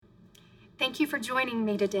Thank you for joining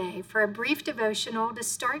me today for a brief devotional to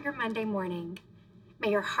start your Monday morning. May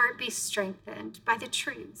your heart be strengthened by the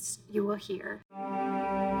truths you will hear.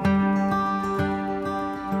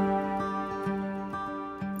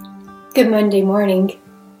 Good Monday morning.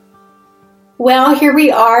 Well, here we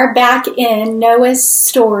are back in Noah's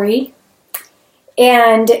story,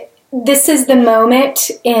 and this is the moment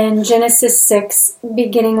in Genesis 6,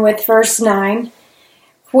 beginning with verse 9,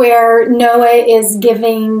 where Noah is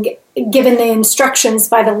given the instructions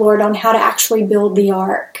by the Lord on how to actually build the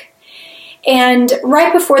ark. And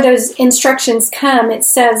right before those instructions come, it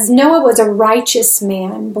says, Noah was a righteous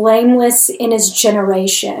man, blameless in his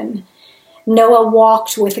generation. Noah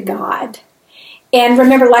walked with God. And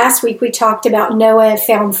remember last week we talked about Noah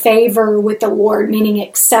found favor with the Lord, meaning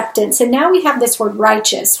acceptance. And now we have this word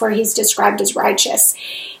righteous, where he's described as righteous.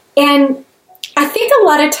 And I think a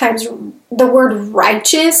lot of times the word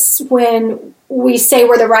righteous, when we say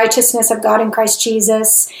we're the righteousness of God in Christ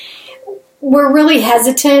Jesus, we're really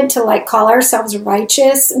hesitant to call ourselves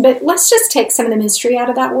righteous. But let's just take some of the mystery out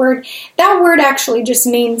of that word. That word actually just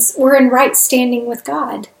means we're in right standing with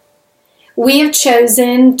God. We have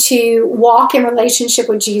chosen to walk in relationship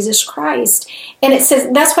with Jesus Christ. And it says,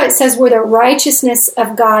 that's why it says we're the righteousness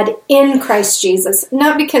of God in Christ Jesus.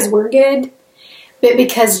 Not because we're good, but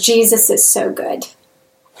because Jesus is so good.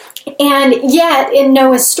 And yet, in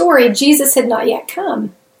Noah's story, Jesus had not yet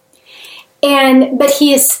come. But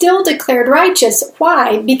he is still declared righteous.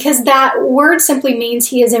 Why? Because that word simply means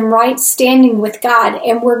he is in right standing with God.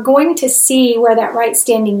 And we're going to see where that right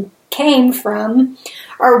standing came from,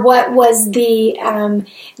 or what was the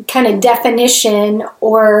kind of definition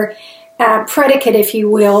or predicate, if you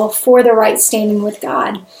will, for the right standing with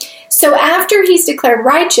God. So after he's declared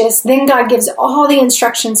righteous, then God gives all the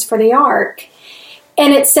instructions for the ark.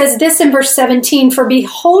 And it says this in verse 17, "For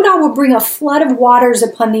behold, I will bring a flood of waters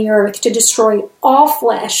upon the earth to destroy all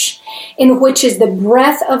flesh, in which is the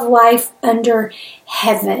breath of life under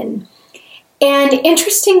heaven." And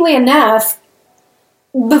interestingly enough,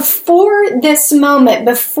 before this moment,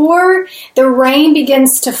 before the rain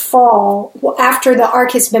begins to fall after the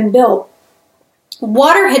ark has been built,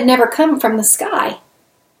 water had never come from the sky.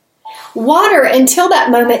 Water, until that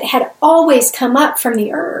moment, had always come up from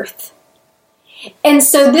the earth. And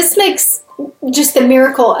so this makes just the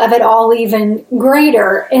miracle of it all even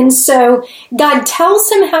greater. And so God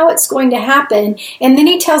tells him how it's going to happen, and then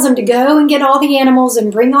he tells him to go and get all the animals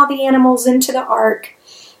and bring all the animals into the ark.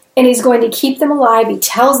 And he's going to keep them alive. He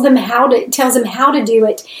tells him how to do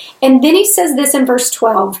it. And then he says this in verse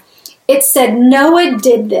 12. It said, Noah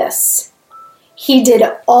did this. He did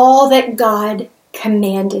all that God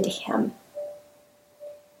commanded him.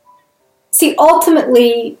 See,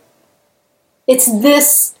 ultimately, it's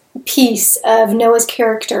this piece of Noah's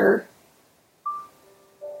character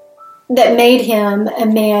that made him a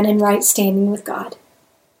man in right standing with God.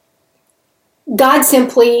 God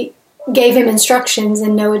simply gave him instructions,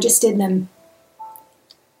 and Noah just did them.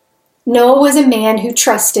 Noah was a man who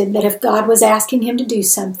trusted that if God was asking him to do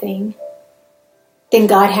something, then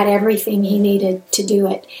God had everything he needed to do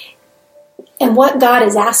it. And what God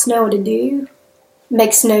has asked Noah to do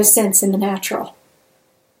makes no sense in the natural.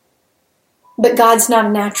 But God's not a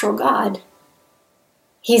natural God.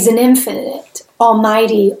 He's an infinite,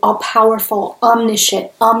 almighty, all-powerful,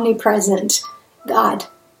 omniscient, omnipresent God.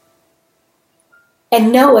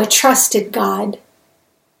 And Noah trusted God.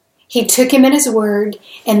 He took him at his word,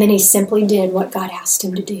 and then he simply did what God asked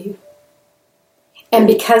him to do. And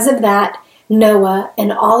because of that, Noah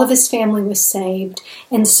and all of his family was saved,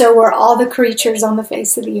 and so were all the creatures on the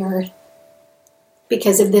face of the earth,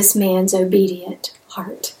 because of this man's obedient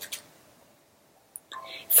heart.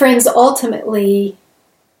 Friends, ultimately,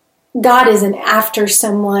 God isn't after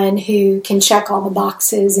someone who can check all the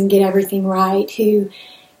boxes and get everything right,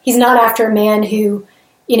 He's not after a man who,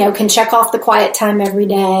 can check off the quiet time every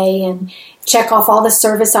day and check off all the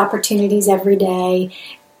service opportunities every day.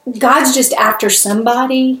 God's just after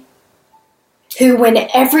somebody who, when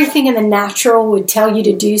everything in the natural would tell you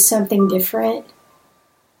to do something different,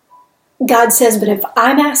 God says, but if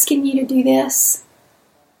I'm asking you to do this,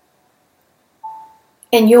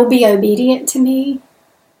 and you'll be obedient to me,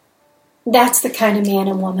 that's the kind of man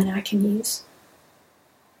and woman I can use.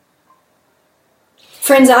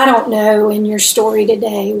 Friends, I don't know in your story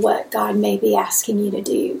today what God may be asking you to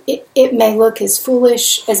do. It may look as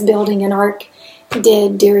foolish as building an ark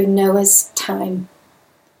did during Noah's time.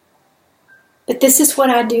 But this is what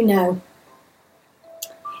I do know,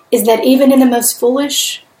 is that even in the most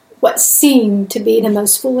foolish, what seem to be the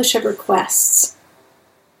most foolish of requests,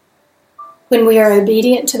 when we are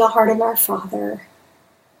obedient to the heart of our Father,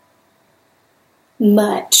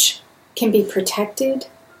 much can be protected,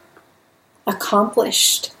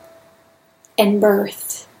 accomplished, and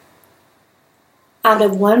birthed out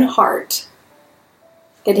of one heart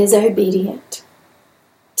that is obedient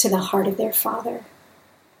to the heart of their Father.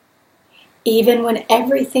 Even when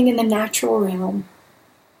everything in the natural realm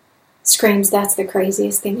screams that's the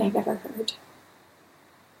craziest thing they've ever heard.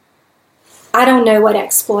 I don't know what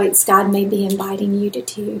exploits God may be inviting you to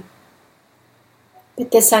do,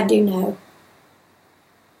 but this I do know.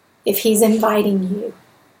 If He's inviting you,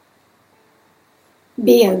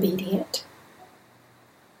 be obedient.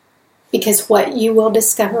 Because what you will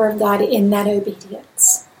discover of God in that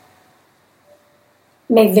obedience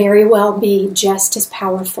may very well be just as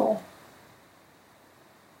powerful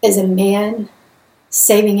as a man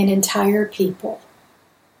saving an entire people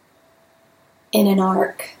in an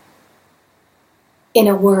ark in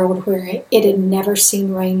a world where it had never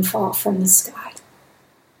seen rain fall from the sky.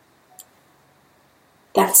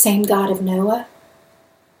 That same God of Noah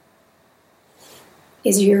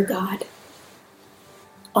is your God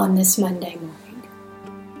on this Monday morning.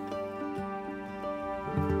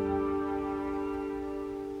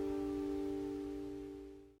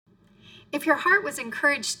 If your heart was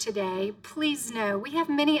encouraged today, please know we have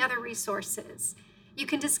many other resources. You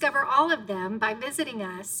can discover all of them by visiting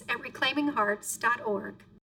us at reclaiminghearts.org.